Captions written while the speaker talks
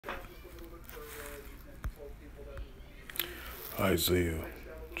Isaiah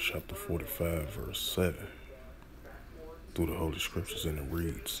chapter 45, verse 7, through the Holy Scriptures, and it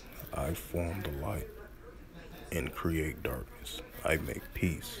reads, I form the light and create darkness. I make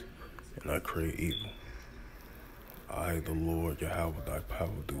peace and I create evil. I, the Lord Yahweh, thy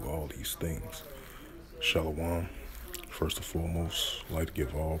power, do all these things. Shalom. First and foremost, I'd like to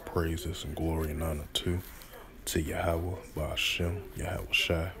give all praises and glory and honor to Yahweh, Ba'ashem, Yahweh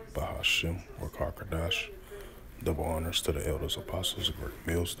Shai, Ba'ashem, or Karkadash. Double honors to the elders, apostles, a great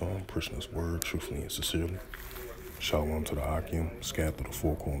millstone, preaching His word truthfully and sincerely. Shalom to the Akim, scattered through the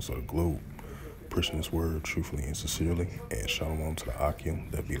four corners of the globe, preaching His word truthfully and sincerely. And shalom to the Akim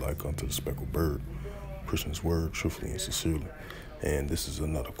that be like unto the speckled bird, preaching His word truthfully and sincerely. And this is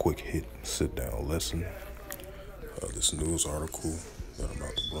another quick hit, sit down lesson. This news article that I'm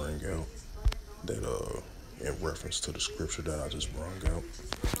about to bring out, that in reference to the scripture that I just brought out.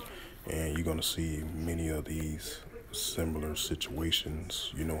 And you're going to see many of these similar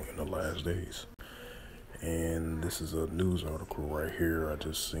situations, in the last days. And this is a news article right here I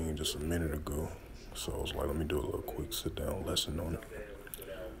just seen just a minute ago. So I was like, let me do a little quick sit down lesson on it.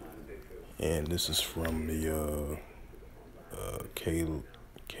 And this is from the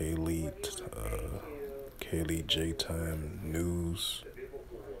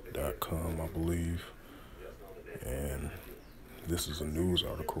KLEJTimeNews.com, I believe. And this is a news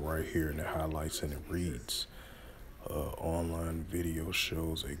article right here, and it highlights and it reads, online video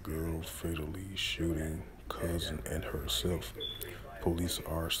shows a girl fatally shooting cousin and herself. Police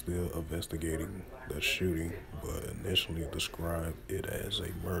are still investigating the shooting, but initially described it as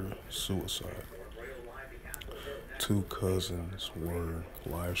a murder-suicide. Two cousins were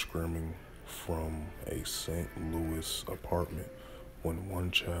live streaming from a St. Louis apartment when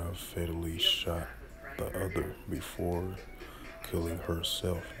one child fatally shot the other before killing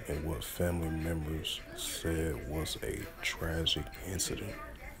herself in what family members said was a tragic incident.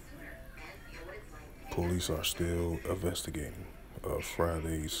 Police are still investigating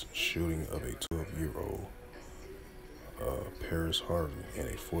Friday's shooting of a 12-year-old Paris Harvey and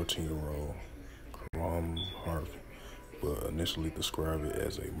a 14-year-old Karam Harvey, but initially described it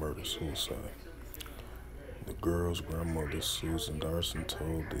as a murder-suicide. The girl's grandmother, Susan Darson,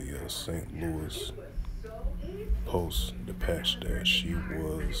 told the St. Louis Post-Dispatch that she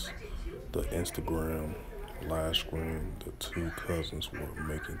was the Instagram live stream the two cousins were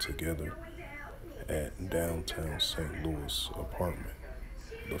making together at downtown St. Louis apartment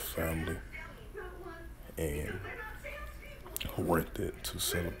the family and rented to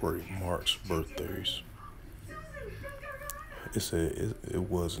celebrate Mark's birthdays. It said it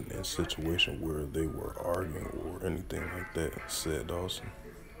wasn't a situation where they were arguing or anything like that, said Dawson,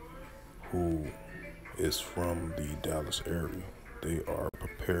 who is from the Dallas area. They are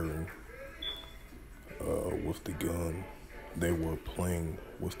preparing with the gun. They were playing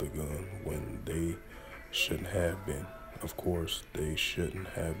with the gun when they shouldn't have been. Of course, they shouldn't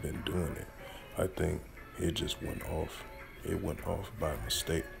have been doing it. I think it just went off. It went off by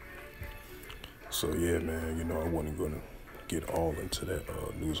mistake. So yeah, man, I wasn't going to get all into that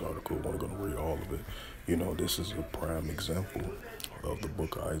news article. I wasn't going to read all of it. This is a prime example of the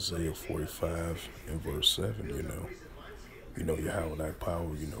book of Isaiah 45 and verse 7, Yahweh thy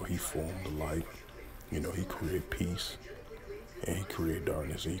power, He formed the light, He created peace, and He created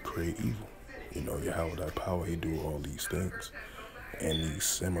darkness, and He created evil. Yahweh thy power, He do all these things. And these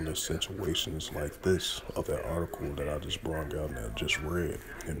similar situations like this of that article that I just brought out and I just read,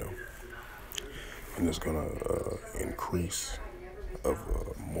 and it's gonna increase of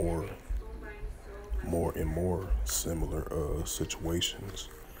more and more similar situations.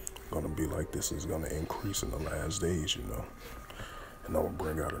 Gonna be like this is gonna increase in the last days, And I'm gonna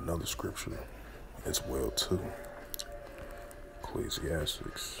bring out another scripture as well too.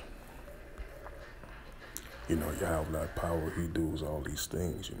 Ecclesiastes. Yahweh thy power, He does all these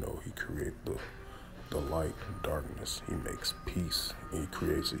things. He created the light and darkness. He makes peace and He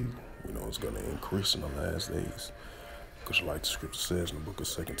creates evil. It's gonna increase in the last days. Because like the scripture says in the book of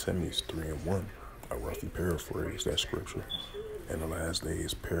 2 Timothy 3:1, I roughly paraphrase that scripture. In the last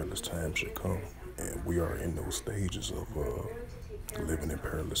days, perilous times should come. And we are in those stages of living in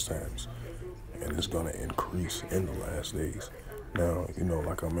perilous times. And it's going to increase in the last days. Now,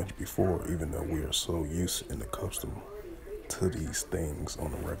 like I mentioned before, even though we are so used and accustomed to these things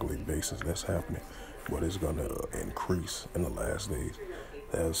on a regular basis, that's happening. But it's going to increase in the last days.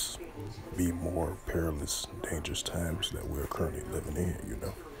 There's be more perilous, dangerous times that we're currently living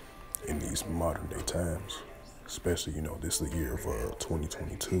in these modern day times. Especially, this is the year of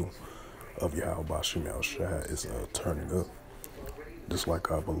 2022 of Yahweh Ba'ashem Yahweh Shai is turning up. Just like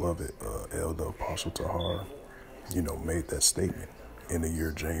our beloved Elder Apostle Tahar made that statement in the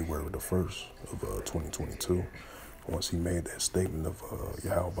year January the 1st of 2022. Once he made that statement of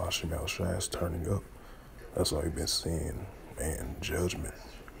Yahweh Bashim Shai is turning up, that's all you've been seeing, man, judgment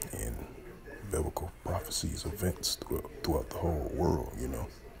and biblical prophecies, events throughout the whole world,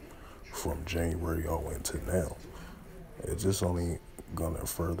 from January all the way until now. It's just only gonna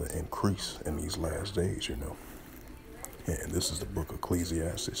further increase in these last days, And this is the book of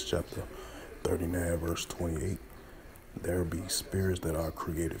Ecclesiastes, chapter 39, verse 28. There be spirits that are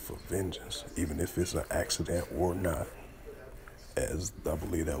created for vengeance, even if it's an accident or not. As I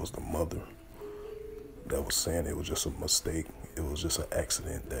believe that was the mother that was saying it was just a mistake. It was just an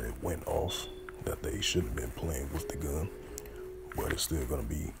accident that it went off, that they shouldn't have been playing with the gun. But it's still going to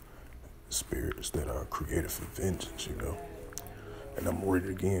be spirits that are created for vengeance, And I'm read it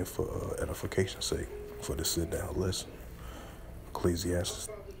again for edification's sake, for the sit-down lesson. Ecclesiastes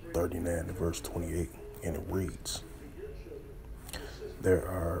 39 and verse 28, and it reads, there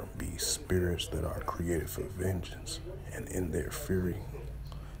are be spirits that are created for vengeance, and in their fury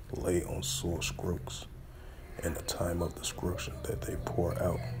lay on sore strokes. In the time of destruction that they pour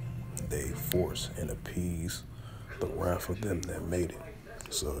out, they force and appease the wrath of them that made it.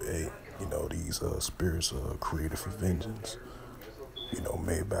 So, these spirits are created for vengeance,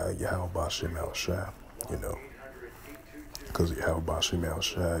 made by Yahweh Bashim Al Shai, because Yahweh Bashim Al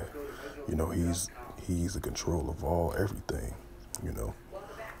Shai, he's the control of everything,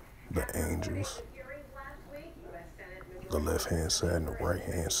 the angels, the left-hand side and the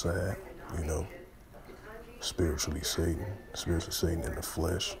right-hand side, spiritually Satan in the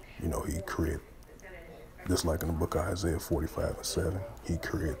flesh, he created, just like in the book of Isaiah 45 and 7, he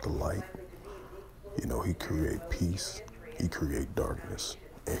created the light, he created peace, he created darkness,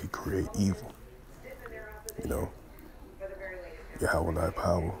 and he created evil, Yahweh thy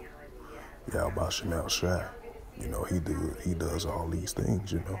power, Yahweh Bashim Al Shai, he does all these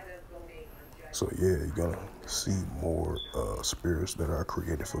things, So yeah, you're gonna see more spirits that are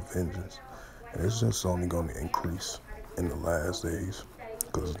created for vengeance. And it's just only gonna increase in the last days,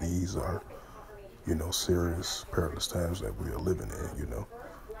 because these are, serious, perilous times that we are living in,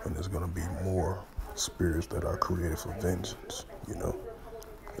 And there's gonna be more spirits that are created for vengeance, And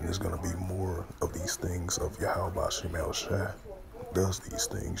there's gonna be more of these things of Yahweh Bashim Al Shai does these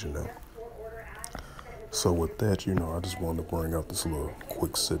things, So with that, I just wanted to bring out this little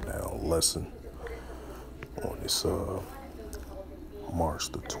quick sit-down lesson on this March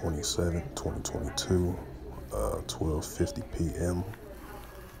the 27th, 2022, 12:50 p.m.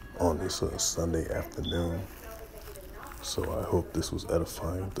 on this Sunday afternoon. So I hope this was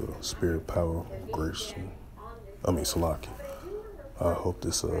edifying through spirit, power, grace, Salaki. I hope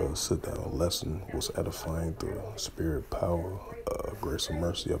this sit-down lesson was edifying through spirit, power, grace, and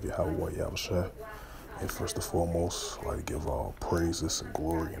mercy of Yahweh Yahushua. And first and foremost, I'd like to give all praises and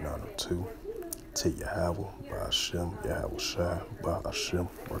glory and honor to Yahweh, Ba'ashem, Yahweh Shai, Ba'ashem,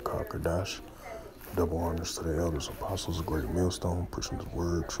 Rakah Kadash. Double honors to the elders, apostles, a great millstone, preaching his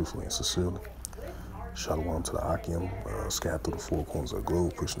word truthfully and sincerely. Shalom to the Akim, scattered through the four corners of the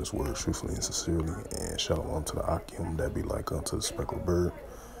globe, preaching his word truthfully and sincerely. And shalom to the Akim, that be like unto the speckled bird,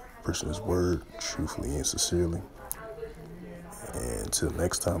 preaching his word truthfully and sincerely. And until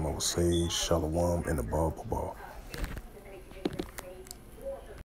next time, I will say shalom and above.